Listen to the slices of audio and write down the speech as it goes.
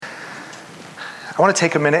I want to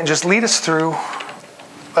take a minute and just lead us through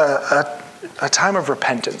a time of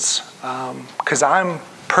repentance, because I'm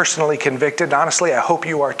personally convicted, and honestly, I hope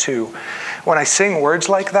you are too. When I sing words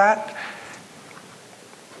like that,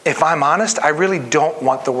 if I'm honest, I really don't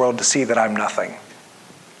want the world to see that I'm nothing.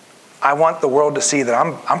 I want the world to see that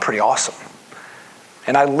I'm pretty awesome.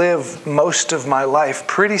 And I live most of my life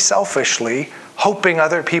pretty selfishly, hoping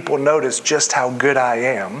other people notice just how good I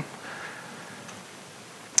am.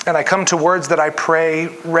 And I come to words that I pray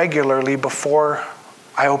regularly before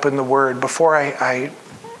I open the Word, before I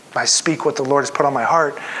speak what the Lord has put on my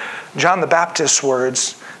heart. John the Baptist's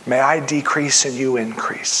words, "May I decrease and you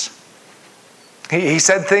increase." He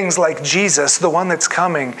said things like, Jesus, the one that's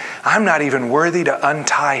coming, I'm not even worthy to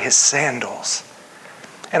untie his sandals.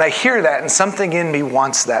 And I hear that, and something in me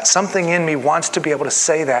wants that. Something in me wants to be able to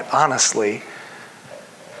say that honestly.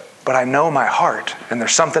 But I know my heart, and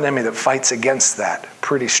there's something in me that fights against that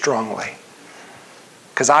pretty strongly.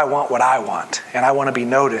 Because I want what I want, and I want to be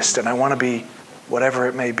noticed, and I want to be whatever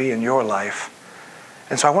it may be in your life.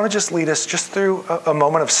 And so I want to just lead us just through a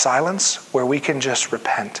moment of silence where we can just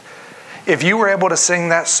repent. If you were able to sing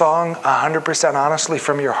that song 100% honestly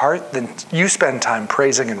from your heart, then you spend time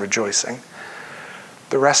praising and rejoicing.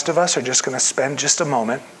 The rest of us are just going to spend just a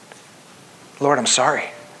moment. Lord, I'm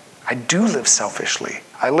sorry. I do live selfishly.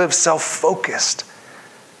 I live self-focused.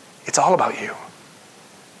 It's all about you.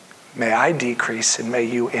 May I decrease and may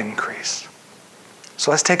you increase.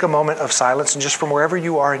 So let's take a moment of silence, and just from wherever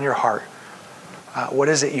you are in your heart, what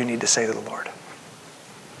is it you need to say to the Lord?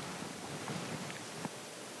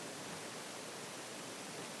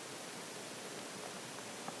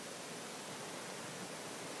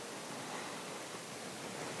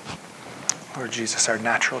 Lord Jesus, our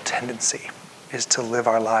natural tendency is to live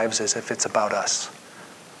our lives as if it's about us.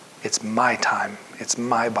 It's my time. It's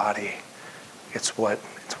my body. It's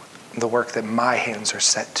the work that my hands are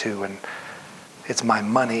set to, and it's my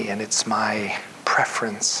money, and it's my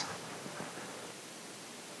preference.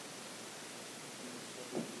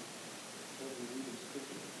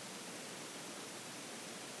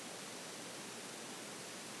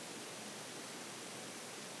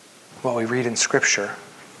 What we read in Scripture,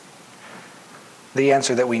 the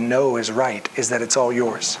answer that we know is right is that it's all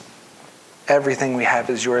yours. Everything we have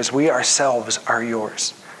is yours. We ourselves are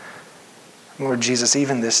yours. Lord Jesus,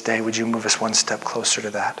 even this day, would you move us one step closer to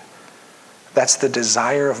that? That's the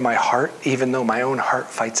desire of my heart, even though my own heart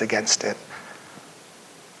fights against it.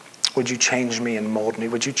 Would you change me and mold me?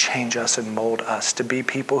 Would you change us and mold us to be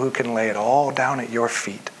people who can lay it all down at your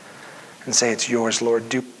feet and say, it's yours, Lord.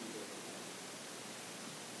 Do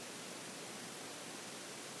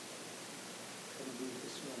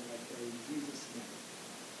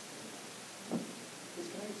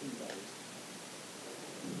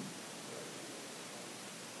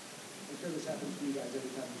this happens to you guys every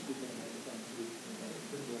time you speak in a microphone.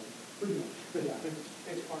 Pretty much. But yeah,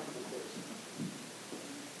 it's part of the course.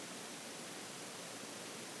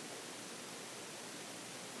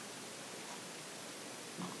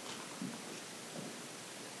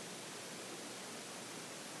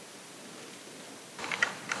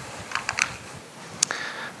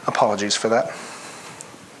 Apologies for that.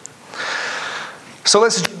 So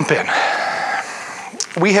let's jump in.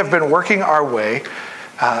 We have been working our way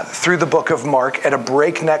through the book of Mark at a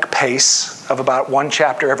breakneck pace of about one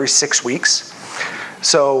chapter every 6 weeks.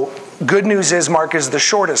 So good news is Mark is the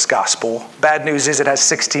shortest gospel. Bad news is it has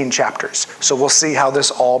 16 chapters. So we'll see how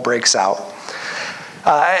this all breaks out.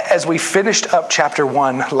 As we finished up chapter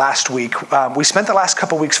 1 last week, we spent the last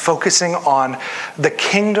couple weeks focusing on the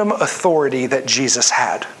kingdom authority that Jesus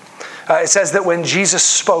had. It says that when Jesus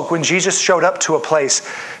spoke, when Jesus showed up to a place,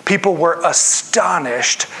 people were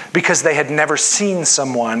astonished because they had never seen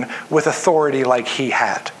someone with authority like he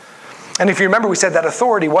had. And if you remember, we said that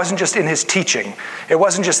authority wasn't just in his teaching. It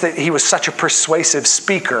wasn't just that he was such a persuasive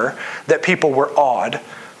speaker that people were awed.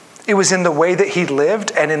 It was in the way that he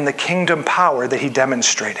lived and in the kingdom power that he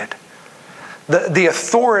demonstrated. The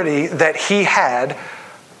authority that he had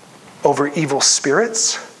over evil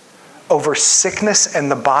spirits, over sickness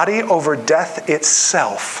and the body, over death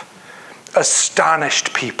itself,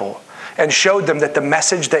 astonished people and showed them that the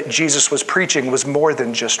message that Jesus was preaching was more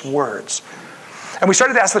than just words. And we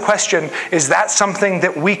started to ask the question, is that something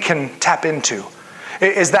that we can tap into?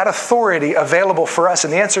 Is that authority available for us?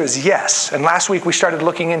 And the answer is yes. And last week we started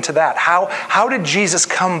looking into that. How did Jesus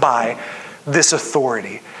come by this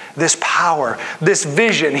authority, this power, this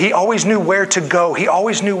vision? He always knew where to go. He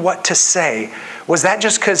always knew what to say. Was that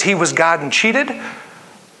just because he was God and cheated?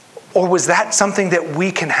 Or was that something that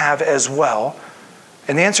we can have as well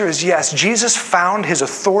And the answer is yes. Jesus found his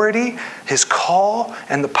authority, his call,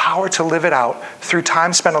 and the power to live it out through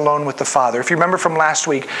time spent alone with the Father. If you remember from last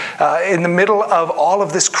week, in the middle of all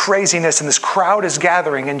of this craziness and this crowd is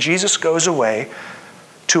gathering, and Jesus goes away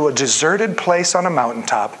to a deserted place on a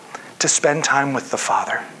mountaintop to spend time with the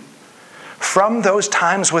Father. From those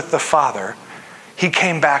times with the Father, he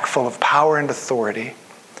came back full of power and authority.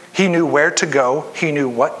 He knew where to go. He knew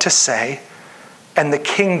what to say. And the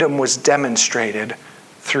kingdom was demonstrated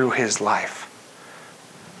through his life.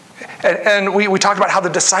 And we talked about how the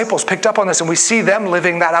disciples picked up on this, and we see them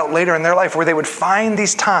living that out later in their life, where they would find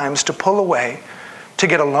these times to pull away, to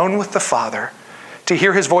get alone with the Father, to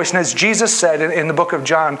hear his voice. And as Jesus said in the book of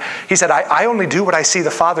John, he said, I only do what I see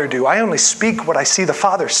the Father do. I only speak what I see the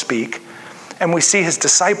Father speak. And we see his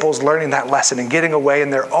disciples learning that lesson and getting away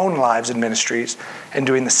in their own lives and ministries and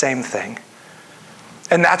doing the same thing.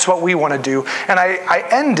 And that's what we want to do. And I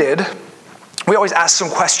ended, we always ask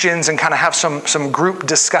some questions and kind of have some group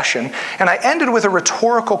discussion. And I ended with a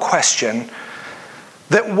rhetorical question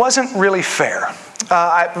that wasn't really fair.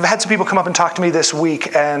 I've had some people come up and talk to me this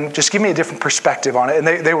week and just give me a different perspective on it. And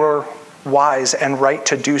they were wise and right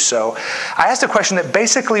to do so. I asked a question that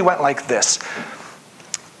basically went like this.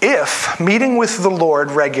 If meeting with the Lord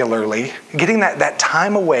regularly, getting that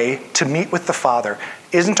time away to meet with the Father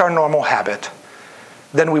isn't our normal habit,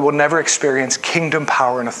 then we will never experience kingdom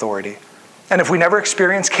power and authority. And if we never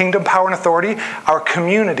experience kingdom power and authority, our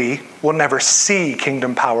community will never see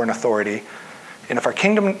kingdom power and authority. And if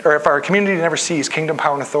our community never sees kingdom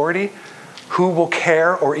power and authority, who will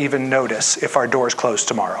care or even notice if our doors close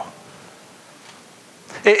tomorrow?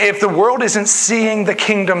 If the world isn't seeing the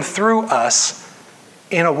kingdom through us,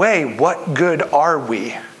 in a way, what good are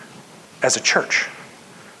we as a church?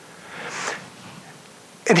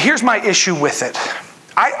 And here's my issue with it.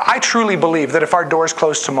 I truly believe that if our doors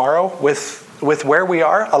closed tomorrow with where we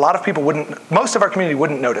are, a lot of people most of our community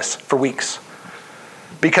wouldn't notice for weeks,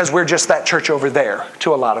 because we're just that church over there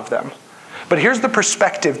to a lot of them. But here's the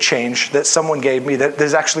perspective change that someone gave me that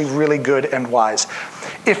is actually really good and wise.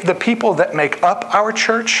 If the people that make up our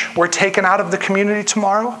church were taken out of the community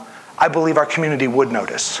tomorrow, I believe our community would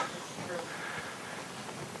notice.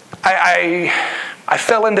 I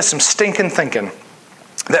fell into some stinking thinking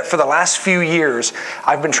that for the last few years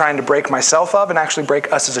I've been trying to break myself of and actually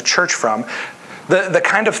break us as a church from. The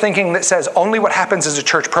kind of thinking that says only what happens as a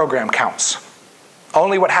church program counts.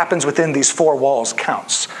 Only what happens within these four walls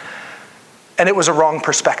counts. And it was a wrong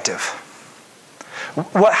perspective.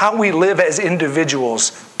 How we live as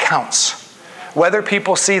individuals counts. Whether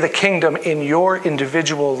people see the kingdom in your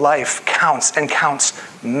individual life counts, and counts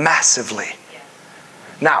massively.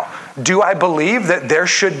 Now, do I believe that there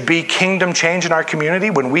should be kingdom change in our community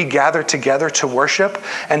when we gather together to worship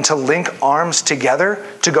and to link arms together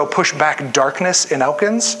to go push back darkness in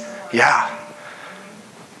Elkins? Yeah.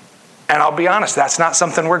 And I'll be honest, that's not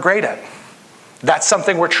something we're great at. That's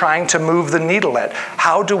something we're trying to move the needle at.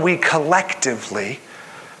 How do we collectively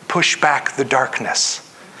push back the darkness?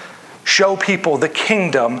 Show people the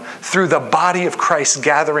kingdom through the body of Christ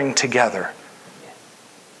gathering together.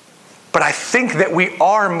 But I think that we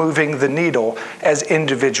are moving the needle as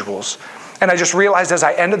individuals. And I just realized as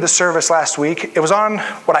I ended the service last week, it was on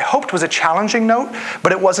what I hoped was a challenging note,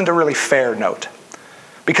 but it wasn't a really fair note,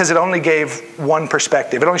 because it only gave one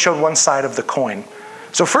perspective. It only showed one side of the coin.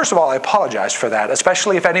 So first of all, I apologize for that,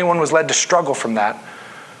 especially if anyone was led to struggle from that.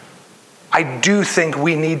 I do think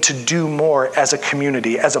we need to do more as a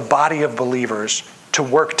community, as a body of believers, to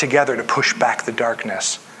work together to push back the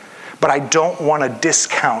darkness. But I don't want to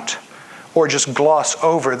discount or just gloss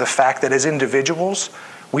over the fact that as individuals,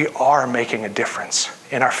 we are making a difference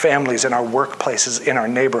in our families, in our workplaces, in our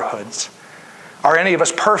neighborhoods. Are any of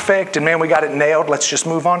us perfect and man, we got it nailed, let's just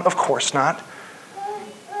move on? Of course not.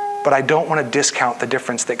 But I don't want to discount the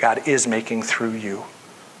difference that God is making through you.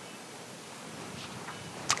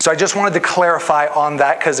 So I just wanted to clarify on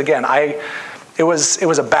that, because again, it was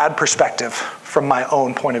a bad perspective from my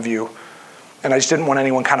own point of view, and I just didn't want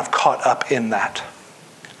anyone kind of caught up in that.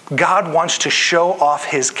 God wants to show off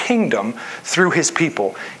his kingdom through his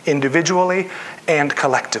people, individually and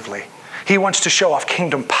collectively. He wants to show off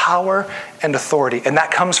kingdom power and authority, and that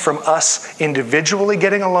comes from us individually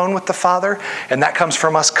getting alone with the Father, and that comes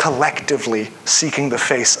from us collectively seeking the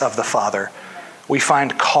face of the Father. We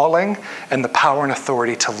find calling and the power and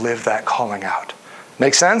authority to live that calling out.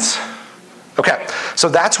 Make sense? Okay, so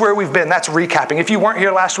that's where we've been. That's recapping. If you weren't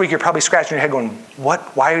here last week, you're probably scratching your head going,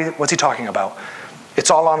 what's he talking about?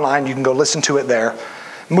 It's all online. You can go listen to it there.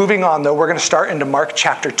 Moving on, though, we're going to start into Mark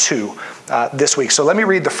chapter 2 this week. So let me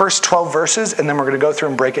read the first 12 verses, and then we're going to go through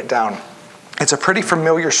and break it down. It's a pretty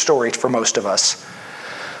familiar story for most of us.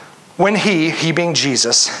 When he being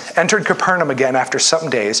Jesus, entered Capernaum again after some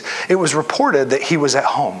days, it was reported that he was at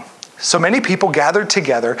home. So many people gathered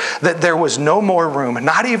together that there was no more room,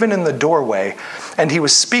 not even in the doorway, and he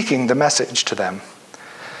was speaking the message to them.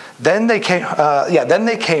 Then they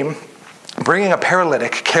came, bringing a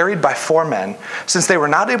paralytic carried by 4 men. Since they were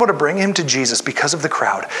not able to bring him to Jesus because of the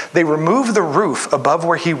crowd, they removed the roof above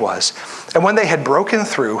where he was. And when they had broken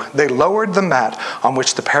through, they lowered the mat on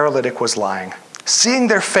which the paralytic was lying. Seeing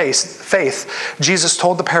their faith, Jesus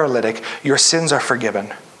told the paralytic, "Your sins are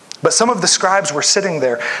forgiven." But some of the scribes were sitting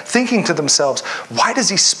there, thinking to themselves, "Why does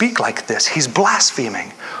he speak like this? He's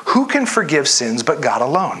blaspheming. Who can forgive sins but God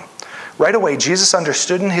alone?" Right away, Jesus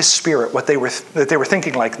understood in his spirit that they were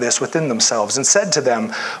thinking like this within themselves, and said to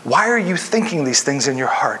them, "Why are you thinking these things in your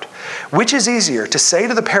heart? Which is easier, to say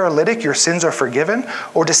to the paralytic, 'Your sins are forgiven,'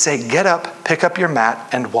 or to say, 'Get up, pick up your mat,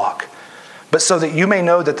 and walk'? But so that you may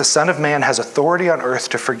know that the Son of Man has authority on earth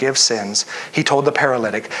to forgive sins," he told the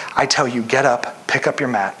paralytic, "I tell you, get up, pick up your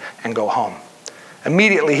mat, and go home."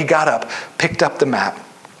 Immediately he got up, picked up the mat,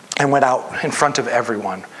 and went out in front of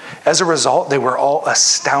everyone. As a result, they were all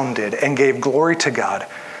astounded and gave glory to God,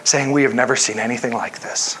 saying, "We have never seen anything like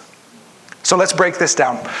this." So let's break this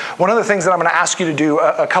down. One of the things that I'm going to ask you to do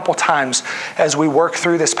a couple times as we work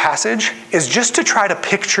through this passage is just to try to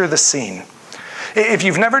picture the scene. If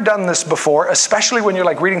you've never done this before, especially when you're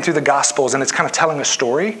like reading through the Gospels and it's kind of telling a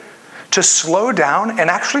story, to slow down and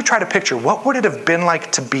actually try to picture, what would it have been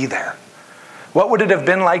like to be there? What would it have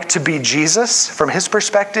been like to be Jesus from his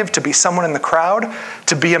perspective, to be someone in the crowd,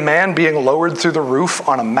 to be a man being lowered through the roof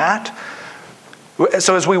on a mat?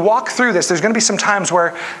 So as we walk through this, there's going to be some times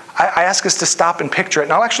where I ask us to stop and picture it,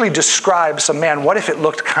 and I'll actually describe some, man, what if it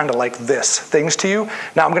looked kind of like this, things to you.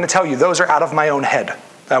 Now I'm going to tell you, those are out of my own head.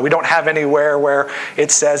 We don't have anywhere where it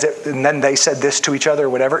says it, and then they said this to each other or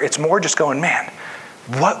whatever. It's more just going, man,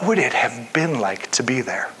 what would it have been like to be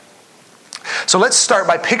there? So let's start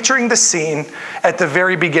by picturing the scene at the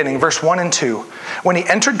very beginning, verse 1 and 2. When he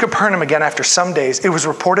entered Capernaum again after some days, it was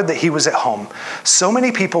reported that he was at home. So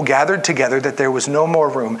many people gathered together that there was no more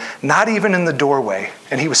room, not even in the doorway,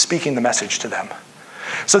 and he was speaking the message to them.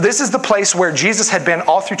 So this is the place where Jesus had been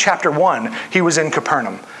all through chapter 1. He was in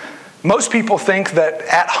Capernaum. Most people think that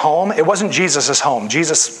at home, it wasn't Jesus' home.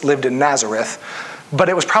 Jesus lived in Nazareth, but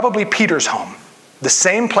it was probably Peter's home. The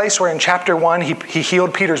same place where in chapter 1 he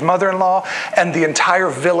healed Peter's mother-in-law and the entire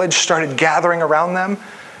village started gathering around them.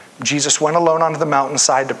 Jesus went alone onto the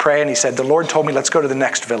mountainside to pray, and he said, "The Lord told me, let's go to the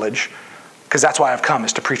next village, because that's why I've come,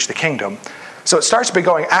 is to preach the kingdom." So it starts by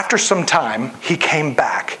going, after some time, he came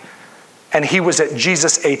back, and he was at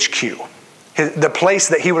Jesus HQ, the place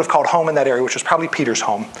that he would have called home in that area, which was probably Peter's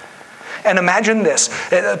home. And imagine this,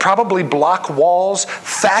 probably block walls,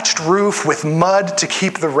 thatched roof with mud to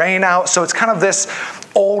keep the rain out. So it's kind of this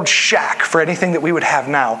old shack for anything that we would have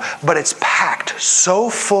now. But it's packed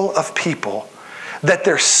so full of people that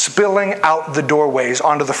they're spilling out the doorways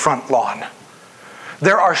onto the front lawn.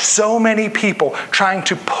 There are so many people trying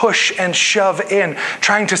to push and shove in,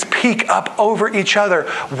 trying to peek up over each other.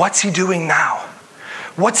 What's he doing now?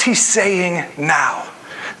 What's he saying now?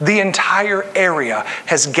 The entire area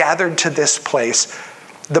has gathered to this place.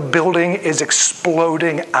 The building is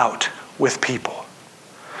exploding out with people.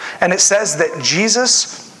 And it says that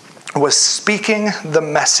Jesus was speaking the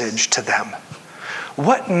message to them.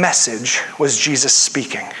 What message was Jesus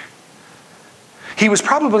speaking? He was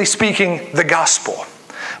probably speaking the gospel,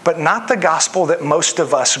 but not the gospel that most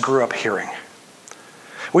of us grew up hearing.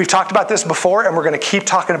 We've talked about this before, and we're going to keep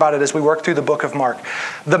talking about it as we work through the book of Mark.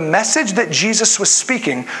 The message that Jesus was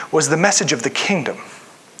speaking was the message of the kingdom.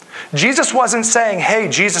 Jesus wasn't saying, "Hey,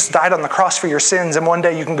 Jesus died on the cross for your sins, and one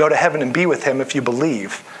day you can go to heaven and be with him if you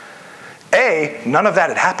believe." A, none of that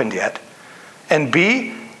had happened yet. And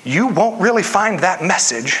B, you won't really find that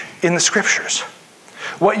message in the scriptures.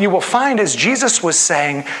 What you will find is Jesus was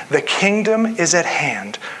saying, the kingdom is at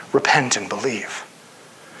hand. Repent and believe.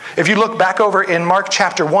 If you look back over in Mark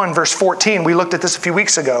chapter 1, verse 14, we looked at this a few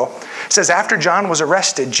weeks ago. It says, after John was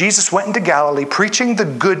arrested, Jesus went into Galilee preaching the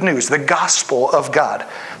good news, the gospel of God.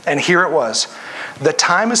 And here it was. The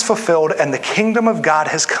time is fulfilled and the kingdom of God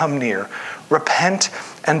has come near. Repent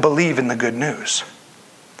and believe in the good news.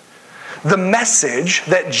 The message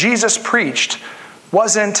that Jesus preached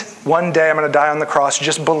wasn't, one day I'm going to die on the cross,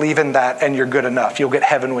 just believe in that and you're good enough. You'll get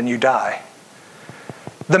heaven when you die.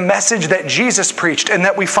 The message that Jesus preached and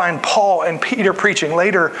that we find Paul and Peter preaching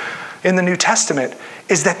later in the New Testament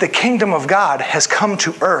is that the kingdom of God has come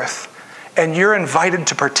to earth and you're invited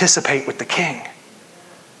to participate with the king.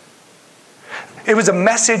 It was a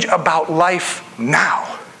message about life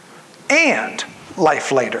now and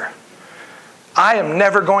life later. I am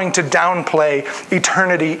never going to downplay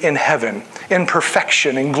eternity in heaven, in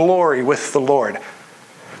perfection, in glory with the Lord.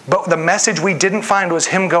 But the message we didn't find was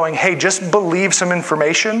him going, hey, just believe some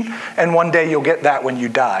information, and one day you'll get that when you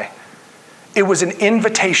die. It was an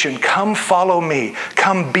invitation. Come follow me.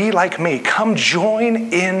 Come be like me. Come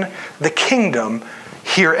join in the kingdom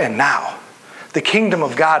here and now. The kingdom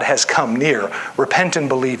of God has come near. Repent and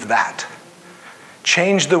believe that.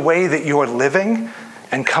 Change the way that you're living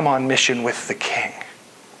and come on mission with the King.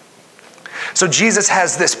 So Jesus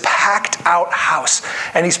has this packed out house,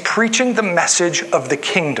 and he's preaching the message of the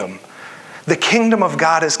kingdom. The kingdom of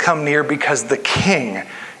God has come near because the King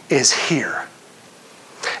is here.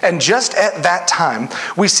 And just at that time,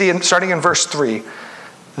 we see, starting in verse 3,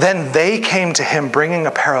 then they came to him bringing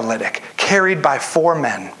a paralytic, carried by 4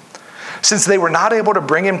 men. Since they were not able to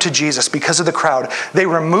bring him to Jesus because of the crowd, they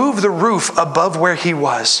removed the roof above where he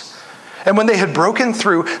was. And when they had broken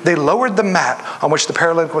through, they lowered the mat on which the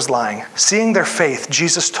paralytic was lying. Seeing their faith,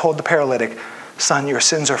 Jesus told the paralytic, son, your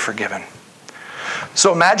sins are forgiven.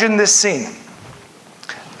 So imagine this scene.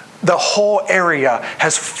 The whole area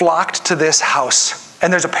has flocked to this house,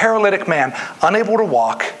 and there's a paralytic man, unable to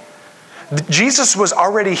walk. Jesus was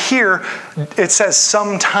already here, it says,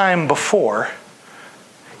 sometime before,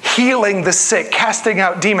 healing the sick, casting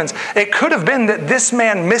out demons. It could have been that this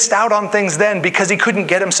man missed out on things then because he couldn't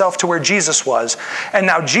get himself to where Jesus was. And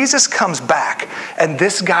now Jesus comes back, and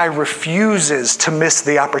this guy refuses to miss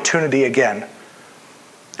the opportunity again.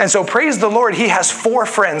 And so praise the Lord, he has 4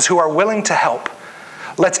 friends who are willing to help.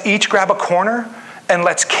 Let's each grab a corner and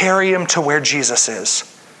let's carry him to where Jesus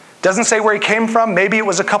is. Doesn't say where he came from. Maybe it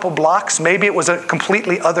was a couple blocks. Maybe it was a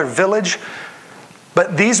completely other village.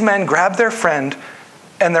 But these men grab their friend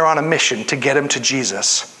and they're on a mission to get him to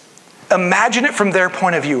Jesus. Imagine it from their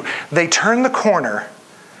point of view. They turn the corner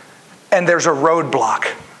and there's a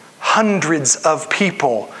roadblock. Hundreds of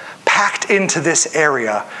people packed into this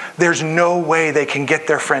area. There's no way they can get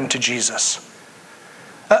their friend to Jesus.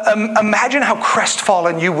 Imagine how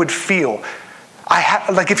crestfallen you would feel.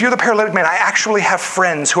 If you're the paralytic man, I actually have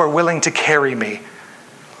friends who are willing to carry me.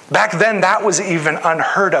 Back then, that was even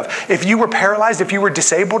unheard of. If you were paralyzed, if you were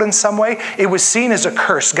disabled in some way, it was seen as a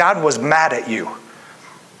curse. God was mad at you.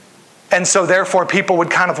 And so therefore, people would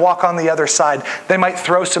kind of walk on the other side. They might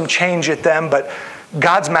throw some change at them, but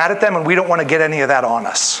God's mad at them, and we don't want to get any of that on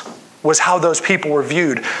us, was how those people were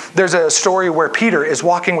viewed. There's a story where Peter is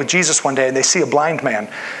walking with Jesus one day, and they see a blind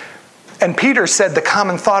man. And Peter said the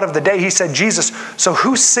common thought of the day, he said, Jesus, so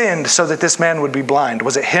who sinned so that this man would be blind?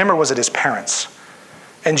 Was it him or was it his parents?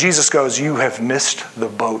 And Jesus goes, you have missed the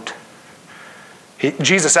boat.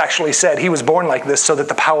 Jesus actually said he was born like this so that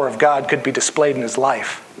the power of God could be displayed in his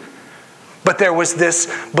life. But there was this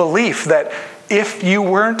belief that if you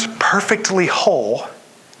weren't perfectly whole,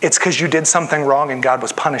 it's because you did something wrong and God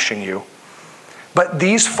was punishing you. But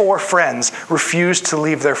these 4 friends refused to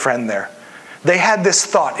leave their friend there. They had this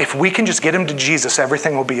thought, if we can just get him to Jesus,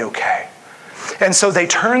 everything will be okay. And so they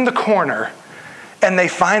turn the corner and they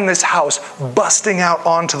find this house busting out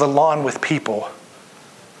onto the lawn with people.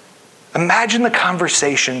 Imagine the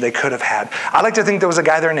conversation they could have had. I like to think there was a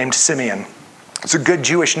guy there named Simeon. It's a good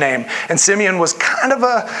Jewish name. And Simeon was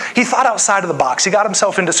he thought outside of the box. He got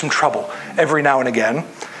himself into some trouble every now and again.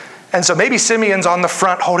 And so maybe Simeon's on the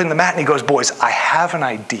front holding the mat and he goes, boys, I have an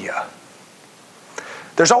idea.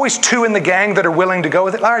 There's always 2 in the gang that are willing to go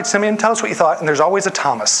with it. All right, Simeon, tell us what you thought. And there's always a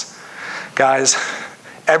Thomas. Guys,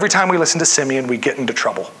 every time we listen to Simeon, we get into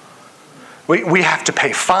trouble. We have to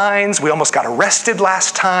pay fines. We almost got arrested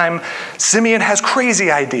last time. Simeon has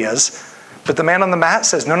crazy ideas. But the man on the mat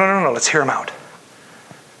says, no, let's hear him out.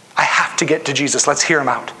 I have to get to Jesus. Let's hear him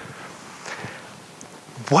out.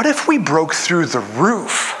 What if we broke through the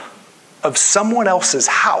roof of someone else's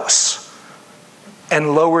house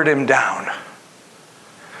and lowered him down?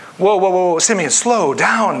 Whoa, Simeon, slow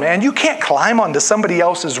down, man. You can't climb onto somebody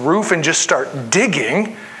else's roof and just start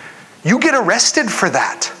digging. You get arrested for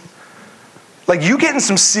that. You get in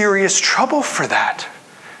some serious trouble for that.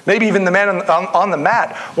 Maybe even the man on the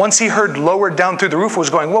mat, once he heard lowered down through the roof, was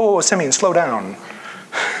going, whoa, Simeon, slow down.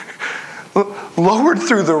 Lowered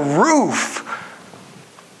through the roof.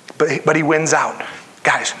 But he wins out.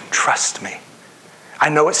 Guys, trust me. I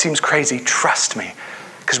know it seems crazy. Trust me.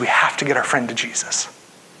 Because we have to get our friend to Jesus.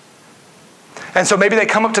 And so maybe they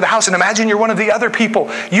come up to the house, and imagine you're one of the other people.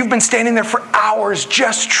 You've been standing there for hours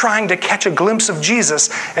just trying to catch a glimpse of Jesus,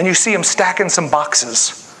 and you see him stacking some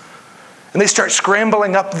boxes. And they start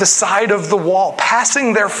scrambling up the side of the wall,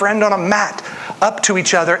 passing their friend on a mat up to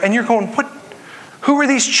each other, and you're going, what? Who are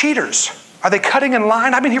these cheaters? Are they cutting in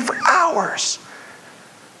line? I've been here for hours.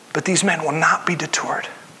 But these men will not be deterred.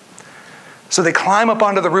 So they climb up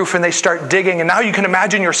onto the roof and they start digging. And now you can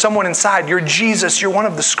imagine you're someone inside. You're Jesus. You're one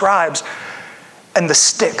of the scribes. And the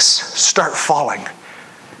sticks start falling.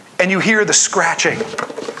 And you hear the scratching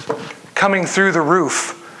coming through the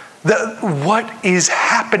roof. What is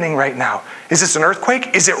happening right now? Is this an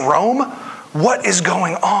earthquake? Is it Rome? What is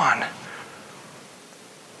going on?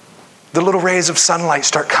 The little rays of sunlight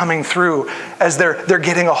start coming through as they're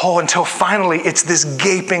getting a hole until finally it's this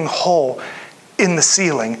gaping hole in the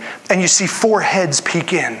ceiling. And you see 4 heads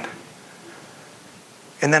peek in.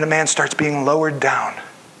 And then a man starts being lowered down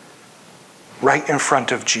right in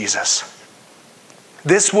front of Jesus.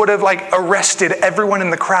 This would have arrested everyone in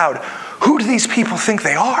the crowd. Who do these people think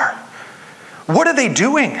they are? What are they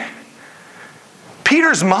doing?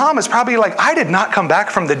 Peter's mom is probably like, I did not come back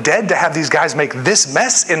from the dead to have these guys make this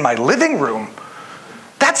mess in my living room.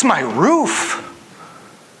 That's my roof.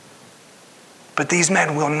 But these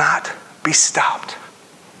men will not be stopped.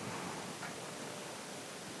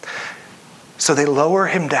 So they lower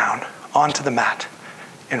him down onto the mat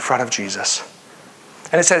in front of Jesus.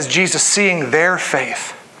 And it says, Jesus, seeing their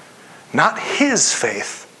faith, not his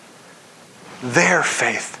faith, their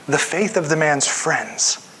faith, the faith of the man's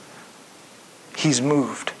friends, he's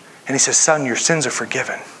moved. And he says, son, your sins are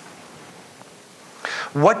forgiven.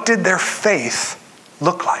 What did their faith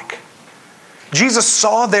look like? Jesus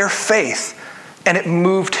saw their faith and it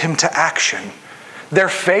moved him to action. Their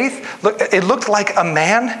faith, it looked like a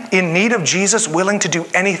man in need of Jesus willing to do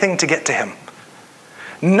anything to get to him.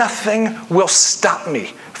 Nothing will stop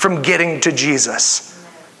me from getting to Jesus.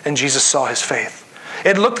 And Jesus saw his faith.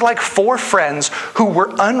 It looked like 4 friends who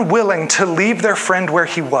were unwilling to leave their friend where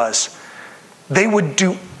he was. They would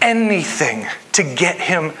do anything to get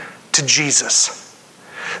him to Jesus.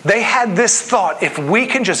 They had this thought, if we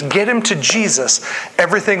can just get him to Jesus,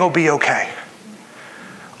 everything will be okay.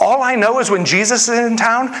 All I know is when Jesus is in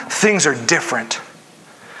town, things are different.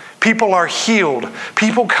 People are healed.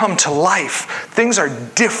 People come to life. Things are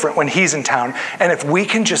different when he's in town. And if we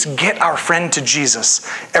can just get our friend to Jesus,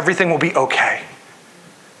 everything will be okay.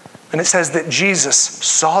 And it says that Jesus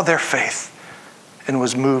saw their faith and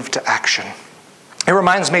was moved to action. It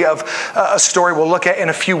reminds me of a story we'll look at in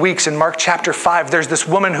a few weeks in Mark chapter 5. There's this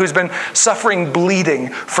woman who's been suffering bleeding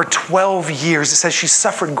for 12 years. It says she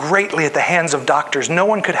suffered greatly at the hands of doctors. No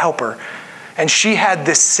one could help her. And she had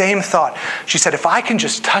this same thought. She said, if I can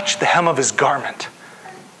just touch the hem of his garment,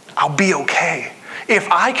 I'll be okay. If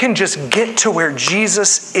I can just get to where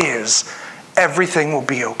Jesus is, everything will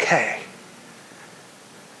be okay.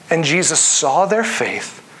 And Jesus saw their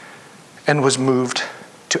faith and was moved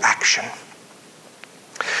to action.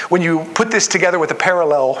 When you put this together with a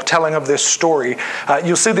parallel telling of this story,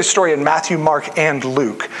 you'll see this story in Matthew, Mark, and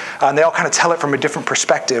Luke. And they all kind of tell it from a different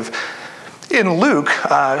perspective. In Luke,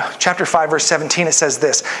 chapter 5, verse 17, it says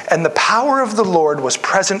this, and the power of the Lord was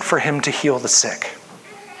present for him to heal the sick.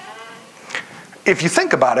 If you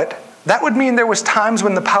think about it, that would mean there was times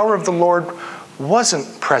when the power of the Lord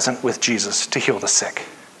wasn't present with Jesus to heal the sick.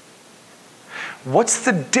 What's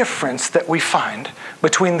the difference that we find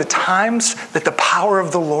between the times that the power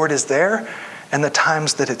of the Lord is there and the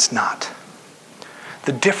times that it's not?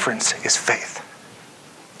 The difference is faith.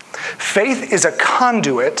 Faith is a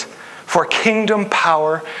conduit for kingdom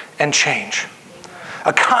power and change.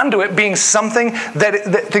 A conduit being something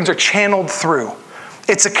that things are channeled through.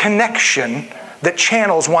 It's a connection that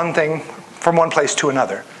channels one thing from one place to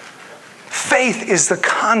another. Faith is the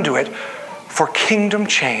conduit for kingdom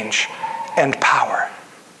change and power.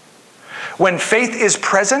 When faith is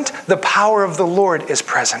present, the power of the Lord is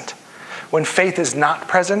present. When faith is not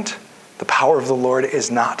present, the power of the Lord is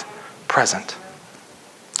not present.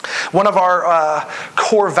 One of our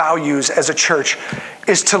core values as a church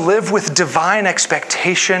is to live with divine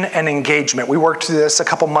expectation and engagement. We worked through this a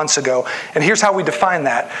couple months ago, and here's how we define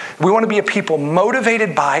that. We want to be a people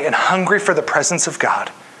motivated by and hungry for the presence of God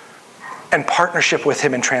and partnership with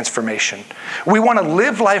him in transformation. We want to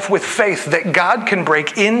live life with faith that God can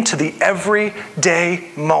break into the everyday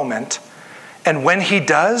moment. And when he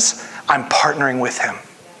does, I'm partnering with him.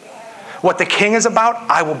 What the king is about,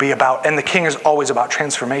 I will be about. And the king is always about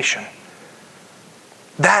transformation.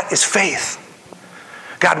 That is faith.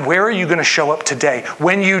 God, where are you going to show up today?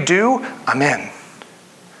 When you do, I'm in.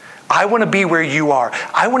 I want to be where you are.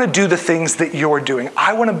 I want to do the things that you're doing.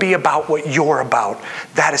 I want to be about what you're about.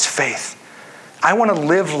 That is faith. I want to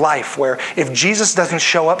live life where if Jesus doesn't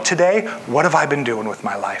show up today, what have I been doing with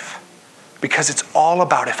my life? Because it's all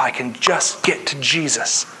about if I can just get to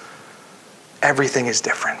Jesus, everything is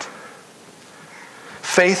different.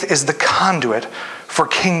 Faith is the conduit for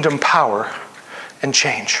kingdom power and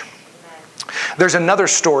change. There's another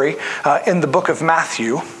story in the book of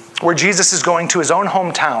Matthew where Jesus is going to his own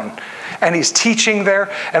hometown and he's teaching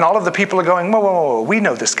there, and all of the people are going, whoa, whoa, whoa, we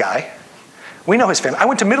know this guy. We know his family. I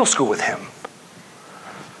went to middle school with him.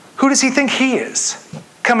 Who does he think he is?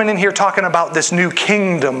 Coming in here talking about this new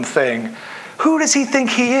kingdom thing. Who does he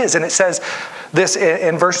think he is? And it says this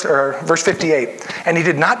in verse 58. And he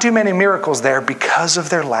did not do many miracles there because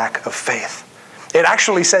of their lack of faith. It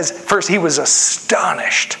actually says, first, he was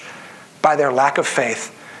astonished by their lack of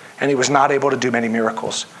faith, and he was not able to do many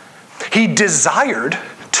miracles. He desired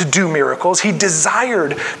to do miracles. He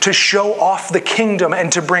desired to show off the kingdom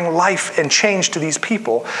and to bring life and change to these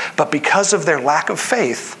people. But because of their lack of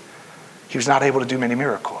faith, he was not able to do many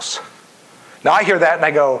miracles. Now I hear that and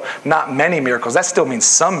I go, not many miracles. That still means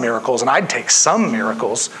some miracles, and I'd take some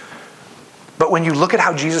miracles. But when you look at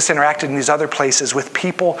how Jesus interacted in these other places with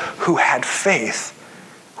people who had faith,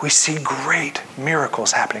 we see great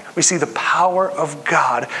miracles happening. We see the power of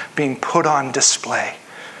God being put on display.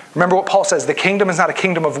 Remember what Paul says, the kingdom is not a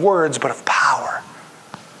kingdom of words, but of power.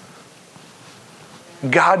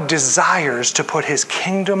 God desires to put his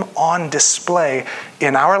kingdom on display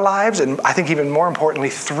in our lives, and I think even more importantly,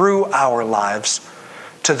 through our lives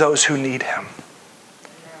to those who need him.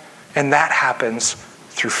 And that happens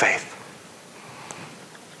through faith.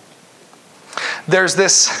 There's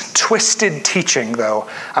this twisted teaching, though.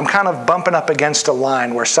 I'm kind of bumping up against a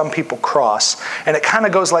line where some people cross, and it kind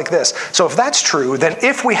of goes like this. So if that's true, then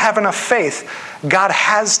if we have enough faith, God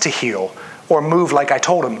has to heal or move like I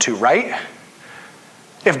told him to, right?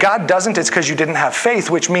 If God doesn't, it's because you didn't have faith,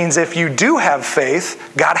 which means if you do have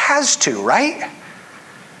faith, God has to, right?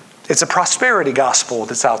 It's a prosperity gospel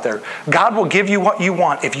that's out there. God will give you what you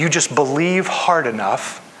want if you just believe hard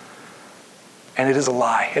enough. And it is a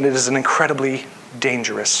lie, and it is an incredibly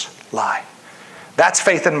dangerous lie. That's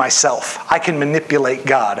faith in myself. I can manipulate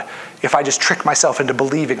God if I just trick myself into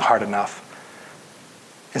believing hard enough.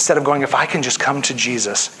 Instead of going, if I can just come to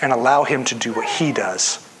Jesus and allow him to do what he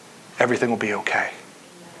does, everything will be okay.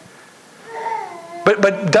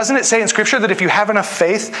 But doesn't it say in Scripture that if you have enough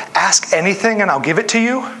faith, ask anything and I'll give it to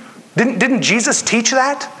you? Didn't Jesus teach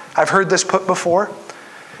that? I've heard this put before.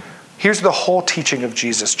 Here's the whole teaching of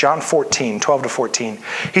Jesus, John 14, 12 to 14.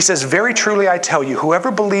 He says, very truly I tell you,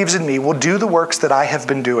 whoever believes in me will do the works that I have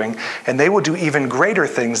been doing, and they will do even greater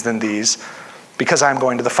things than these, because I'm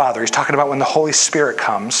going to the Father. He's talking about when the Holy Spirit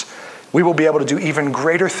comes, we will be able to do even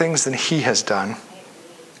greater things than he has done.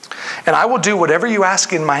 And I will do whatever you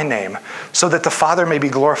ask in my name, so that the Father may be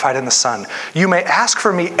glorified in the Son. You may ask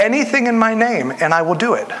for me anything in my name, and I will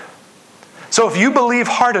do it. So if you believe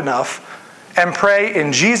hard enough and pray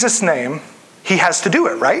in Jesus' name, he has to do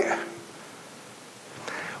it, right?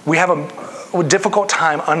 We have a difficult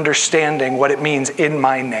time understanding what it means in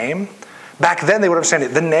my name. Back then they would understand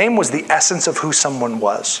it. The name was the essence of who someone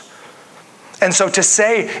was. And so to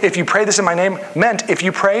say, if you pray this in my name, meant if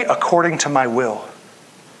you pray according to my will.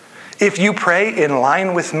 If you pray in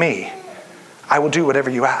line with me, I will do whatever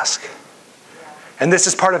you ask. And this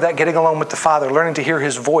is part of that getting alone with the Father, learning to hear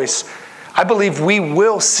his voice. I believe we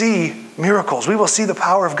will see miracles. We will see the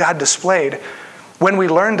power of God displayed when we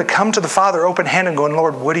learn to come to the Father open-handed and going,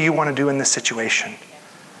 Lord, what do you want to do in this situation?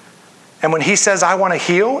 And when he says, I want to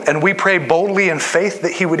heal, and we pray boldly in faith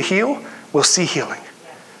that he would heal, we'll see healing.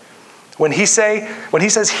 When he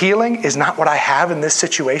says healing is not what I have in this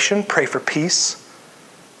situation, pray for peace.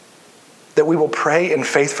 That we will pray in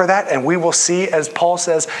faith for that, and we will see, as Paul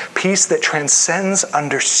says, peace that transcends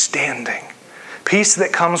understanding. Peace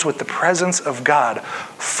that comes with the presence of God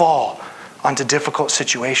fall onto difficult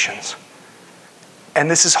situations. And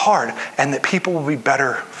this is hard, and that people will be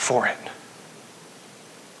better for it.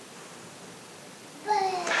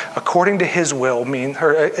 According to his will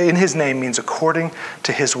in his name means according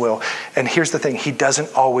to his will. And here's the thing, he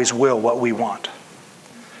doesn't always will what we want.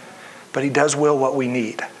 But he does will what we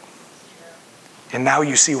need. And now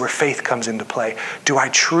you see where faith comes into play. Do I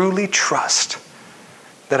truly trust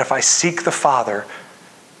that if I seek the Father,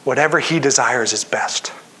 whatever he desires is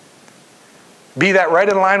best? Be that right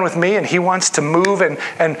in line with me, and he wants to move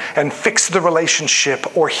and fix the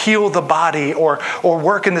relationship or heal the body or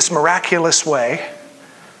work in this miraculous way.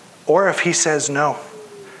 Or if he says no.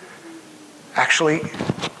 Actually,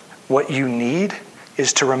 what you need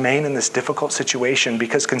is to remain in this difficult situation,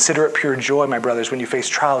 because consider it pure joy, my brothers, when you face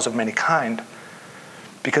trials of many kind.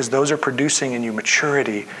 Because those are producing in you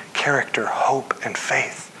maturity, character, hope, and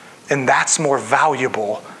faith. And that's more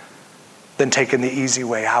valuable than taking the easy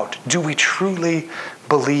way out. Do we truly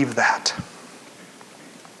believe that?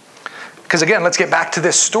 Because again, let's get back to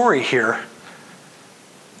this story here.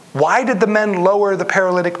 Why did the men lower the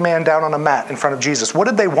paralytic man down on a mat in front of Jesus? What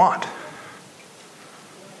did they want?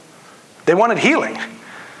 They wanted healing.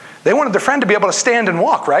 They wanted their friend to be able to stand and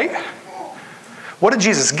walk, right? What did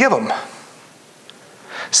Jesus give them?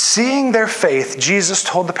 Seeing their faith, Jesus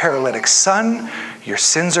told the paralytic, "Son, your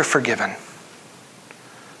sins are forgiven."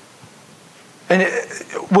 And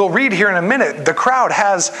we'll read here in a minute, the crowd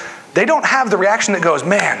they don't have the reaction that goes,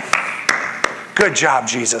 "Man, good job,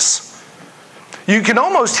 Jesus." You can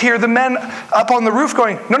almost hear the men up on the roof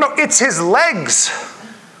going, no, it's his legs.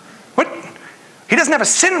 What? He doesn't have a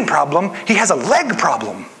sin problem. He has a leg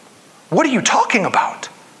problem. What are you talking about?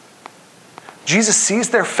 Jesus sees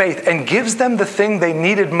their faith and gives them the thing they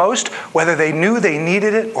needed most, whether they knew they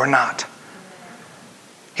needed it or not.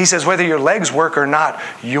 He says, whether your legs work or not,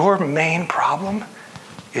 your main problem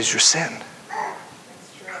is your sin.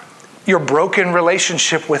 Your broken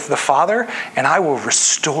relationship with the Father, and I will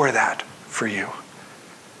restore that for you.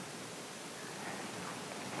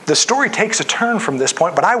 The story takes a turn from this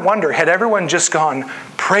point, but I wonder, had everyone just gone,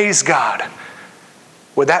 "Praise God,"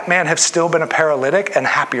 would that man have still been a paralytic and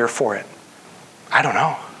happier for it? I don't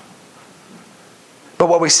know. But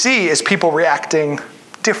what we see is people reacting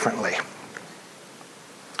differently.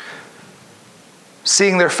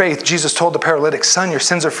 Seeing their faith, Jesus told the paralytic, "Son, your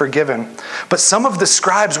sins are forgiven." But some of the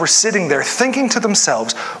scribes were sitting there thinking to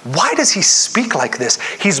themselves, "Why does he speak like this?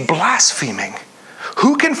 He's blaspheming.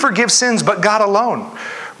 Who can forgive sins but God alone?"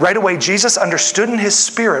 Right away, Jesus understood in his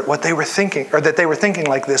spirit what they were thinking, or that they were thinking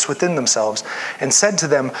like this within themselves, and said to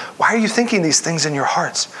them, "Why are you thinking these things in your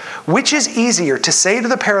hearts? Which is easier, to say to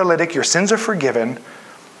the paralytic, 'Your sins are forgiven,'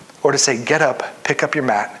 or to say, 'Get up, pick up your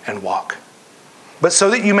mat, and walk'? But so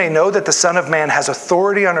that you may know that the Son of Man has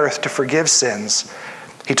authority on earth to forgive sins,"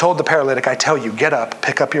 he told the paralytic, "I tell you, get up,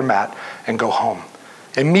 pick up your mat, and go home."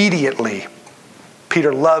 Immediately,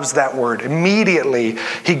 Peter loves that word. Immediately,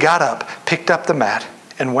 he got up, picked up the mat,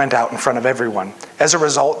 and went out in front of everyone. As a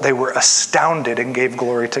result, they were astounded and gave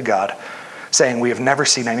glory to God, saying, "We have never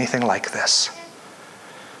seen anything like this."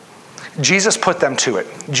 Jesus put them to it.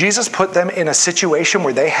 Jesus put them in a situation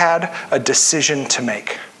where they had a decision to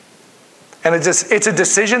make. And it's a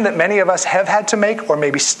decision that many of us have had to make or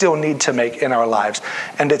maybe still need to make in our lives.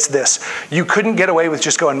 And it's this: you couldn't get away with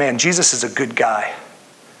just going, "Man, Jesus is a good guy."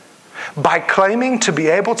 By claiming to be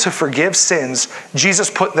able to forgive sins, Jesus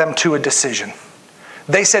put them to a decision.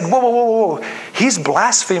 They said, whoa, he's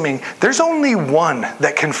blaspheming. There's only one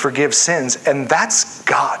that can forgive sins, and that's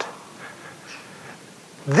God.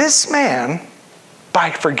 This man, by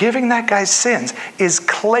forgiving that guy's sins, is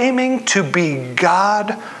claiming to be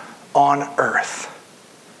God on earth.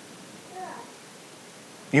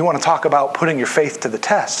 You want to talk about putting your faith to the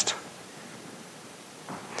test?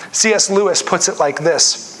 C.S. Lewis puts it like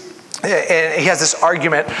this. He has this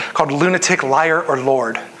argument called lunatic, liar, or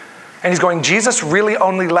Lord. And he's going, Jesus really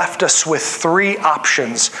only left us with three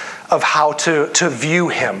options of how to view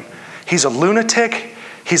him. He's a lunatic,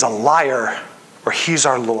 he's a liar, or he's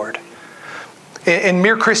our Lord. In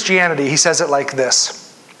Mere Christianity, he says it like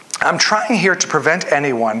this: "I'm trying here to prevent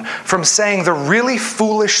anyone from saying the really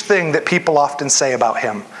foolish thing that people often say about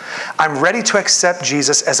him. I'm ready to accept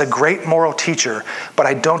Jesus as a great moral teacher, but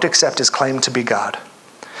I don't accept his claim to be God.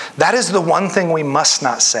 That is the one thing we must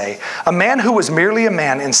not say. A man who was merely a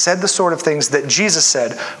man and said the sort of things that Jesus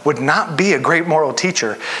said would not be a great moral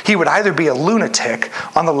teacher. He would either be a lunatic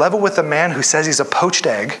on the level with the man who says he's a poached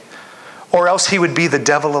egg, or else he would be the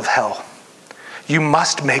devil of hell. You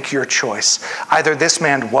must make your choice. Either this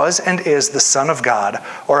man was and is the Son of God,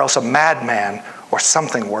 or else a madman, or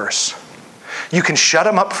something worse. You can shut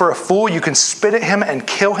him up for a fool, you can spit at him and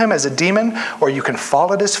kill him as a demon, or you can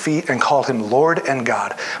fall at his feet and call him Lord and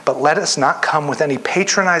God. But let us not come with any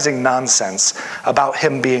patronizing nonsense about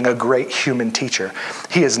him being a great human teacher.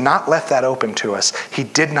 He has not left that open to us. He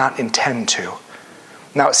did not intend to.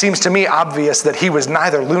 Now, it seems to me obvious that he was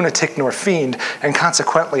neither lunatic nor fiend, and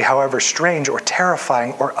consequently, however strange or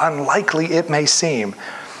terrifying or unlikely it may seem,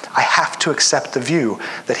 I have to accept the view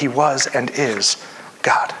that he was and is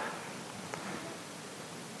God."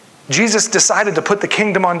 Jesus decided to put the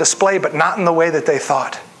kingdom on display, but not in the way that they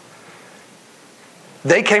thought.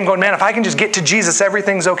 They came going, "Man, if I can just get to Jesus,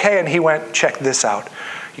 everything's okay." And he went, "Check this out.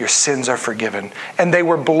 Your sins are forgiven." And they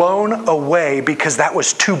were blown away because that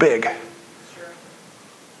was too big.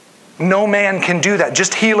 No man can do that.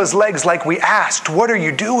 Just heal his legs like we asked. What are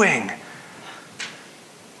you doing?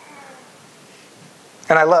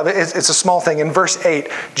 And I love it. It's a small thing. In verse 8,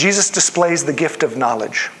 Jesus displays the gift of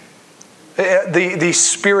knowledge. The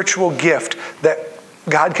spiritual gift that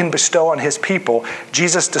God can bestow on his people,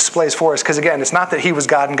 Jesus displays for us. Because again, it's not that he was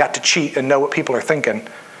God and got to cheat and know what people are thinking.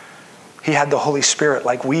 He had the Holy Spirit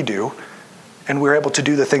like we do, and we were able to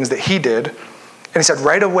do the things that he did. And he said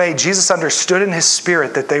right away, Jesus understood in his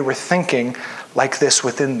spirit that they were thinking like this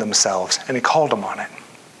within themselves, and he called them on it.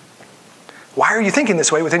 Why are you thinking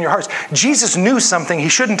this way within your hearts? Jesus knew something he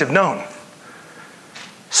shouldn't have known.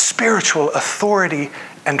 Spiritual authority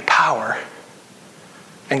and power.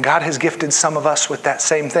 And God has gifted some of us with that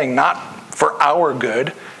same thing, not for our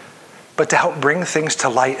good, but to help bring things to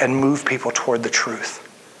light and move people toward the truth.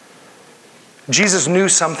 Jesus knew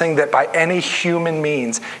something that by any human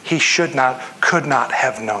means he could not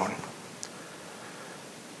have known.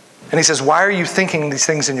 And he says, why are you thinking these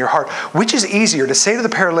things in your heart? Which is easier, to say to the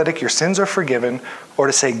paralytic, your sins are forgiven, or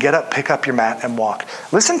to say, get up, pick up your mat, and walk?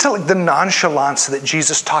 Listen to the nonchalance that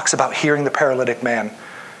Jesus talks about hearing the paralytic man.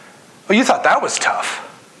 Oh, you thought that was tough.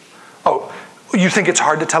 Oh, you think it's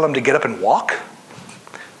hard to tell him to get up and walk?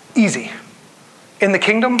 Easy. In the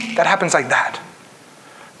kingdom, that happens like that.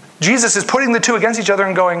 Jesus is putting the two against each other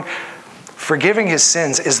and going, forgiving his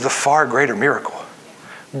sins is the far greater miracle.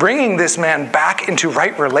 Bringing this man back into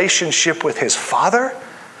right relationship with his Father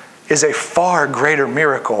is a far greater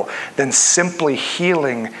miracle than simply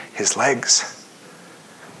healing his legs.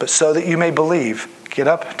 But so that you may believe, get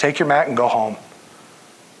up, take your mat, and go home.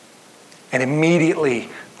 And immediately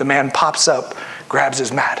the man pops up, grabs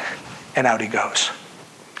his mat, and out he goes.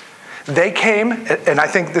 They came, and I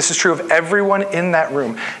think this is true of everyone in that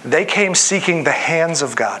room, they came seeking the hands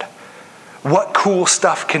of God. What cool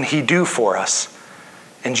stuff can he do for us?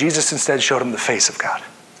 And Jesus instead showed him the face of God.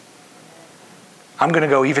 I'm going to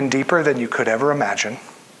go even deeper than you could ever imagine.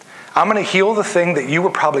 I'm going to heal the thing that you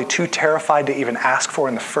were probably too terrified to even ask for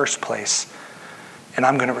in the first place. And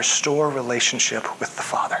I'm going to restore relationship with the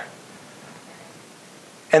Father.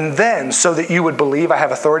 And then, so that you would believe I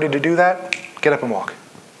have authority to do that, get up and walk.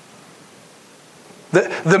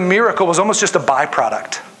 The miracle was almost just a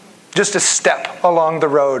byproduct, just a step along the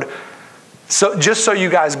road. So just so you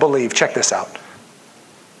guys believe, check this out.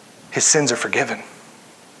 His sins are forgiven.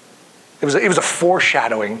 It was a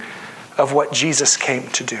foreshadowing of what Jesus came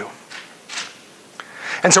to do.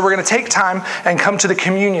 And so we're going to take time and come to the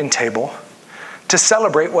communion table to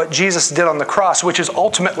celebrate what Jesus did on the cross, which is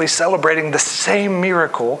ultimately celebrating the same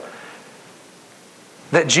miracle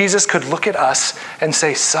that Jesus could look at us and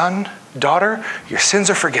say, son, daughter, your sins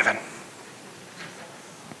are forgiven.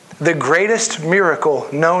 The greatest miracle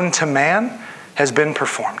known to man has been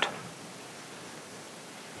performed.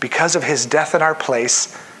 Because of his death in our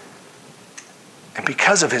place and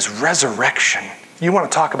because of his resurrection. You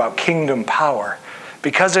want to talk about kingdom power.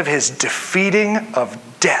 Because of his defeating of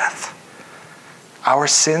death, our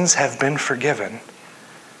sins have been forgiven,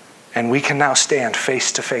 and we can now stand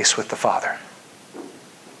face to face with the Father.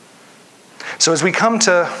 So as we come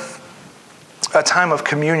to a time of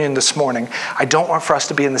communion this morning, I don't want for us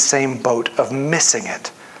to be in the same boat of missing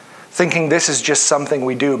it, thinking this is just something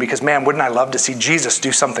we do because, man, wouldn't I love to see Jesus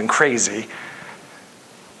do something crazy?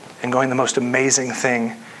 And going, the most amazing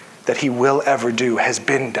thing that he will ever do has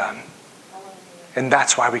been done. And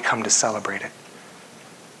that's why we come to celebrate it.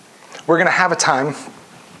 We're going to have a time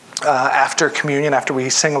after communion, after we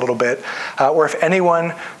sing a little bit, where if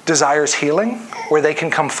anyone desires healing, where they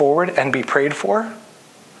can come forward and be prayed for.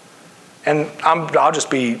 And I'll just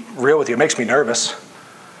be real with you. It makes me nervous.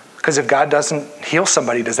 Because if God doesn't heal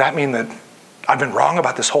somebody, does that mean that I've been wrong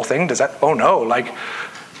about this whole thing? Oh no, I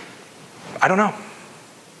don't know.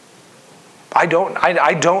 I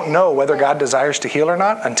don't know whether God desires to heal or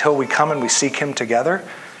not until we come and we seek him together.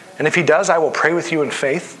 And if he does, I will pray with you in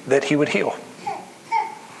faith that he would heal.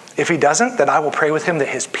 If he doesn't, then I will pray with him that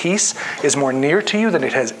his peace is more near to you than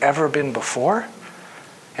it has ever been before.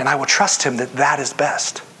 And I will trust him that that is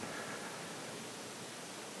best.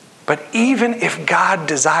 But even if God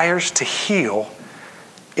desires to heal,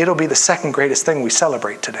 it'll be the second greatest thing we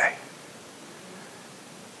celebrate today.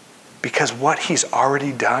 Because what he's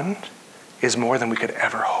already done is more than we could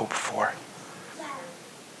ever hope for.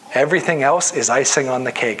 Everything else is icing on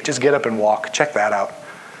the cake. Just get up and walk. Check that out.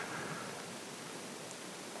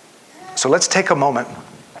 So let's take a moment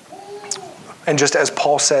and just as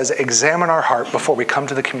Paul says, examine our heart before we come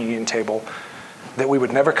to the communion table, that we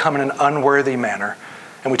would never come in an unworthy manner.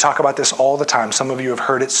 And we talk about this all the time. Some of you have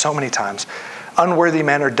heard it so many times. Unworthy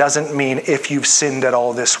manner doesn't mean if you've sinned at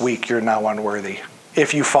all this week, you're now unworthy.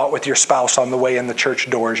 If you fought with your spouse on the way in the church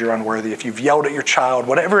doors, you're unworthy. If you've yelled at your child,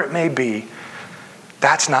 whatever it may be,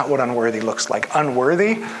 that's not what unworthy looks like.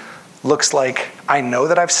 Unworthy looks like, I know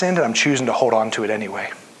that I've sinned and I'm choosing to hold on to it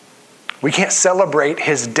anyway. We can't celebrate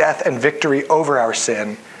his death and victory over our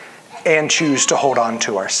sin and choose to hold on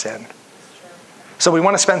to our sin. So we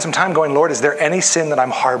want to spend some time going, Lord, is there any sin that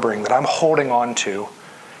I'm harboring, that I'm holding on to,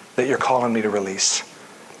 that you're calling me to release?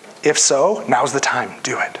 If so, now's the time.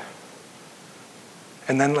 Do it.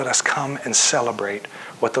 And then let us come and celebrate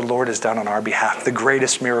what the Lord has done on our behalf, the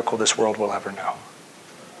greatest miracle this world will ever know.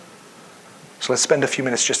 So let's spend a few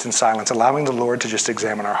minutes just in silence, allowing the Lord to just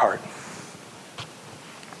examine our heart.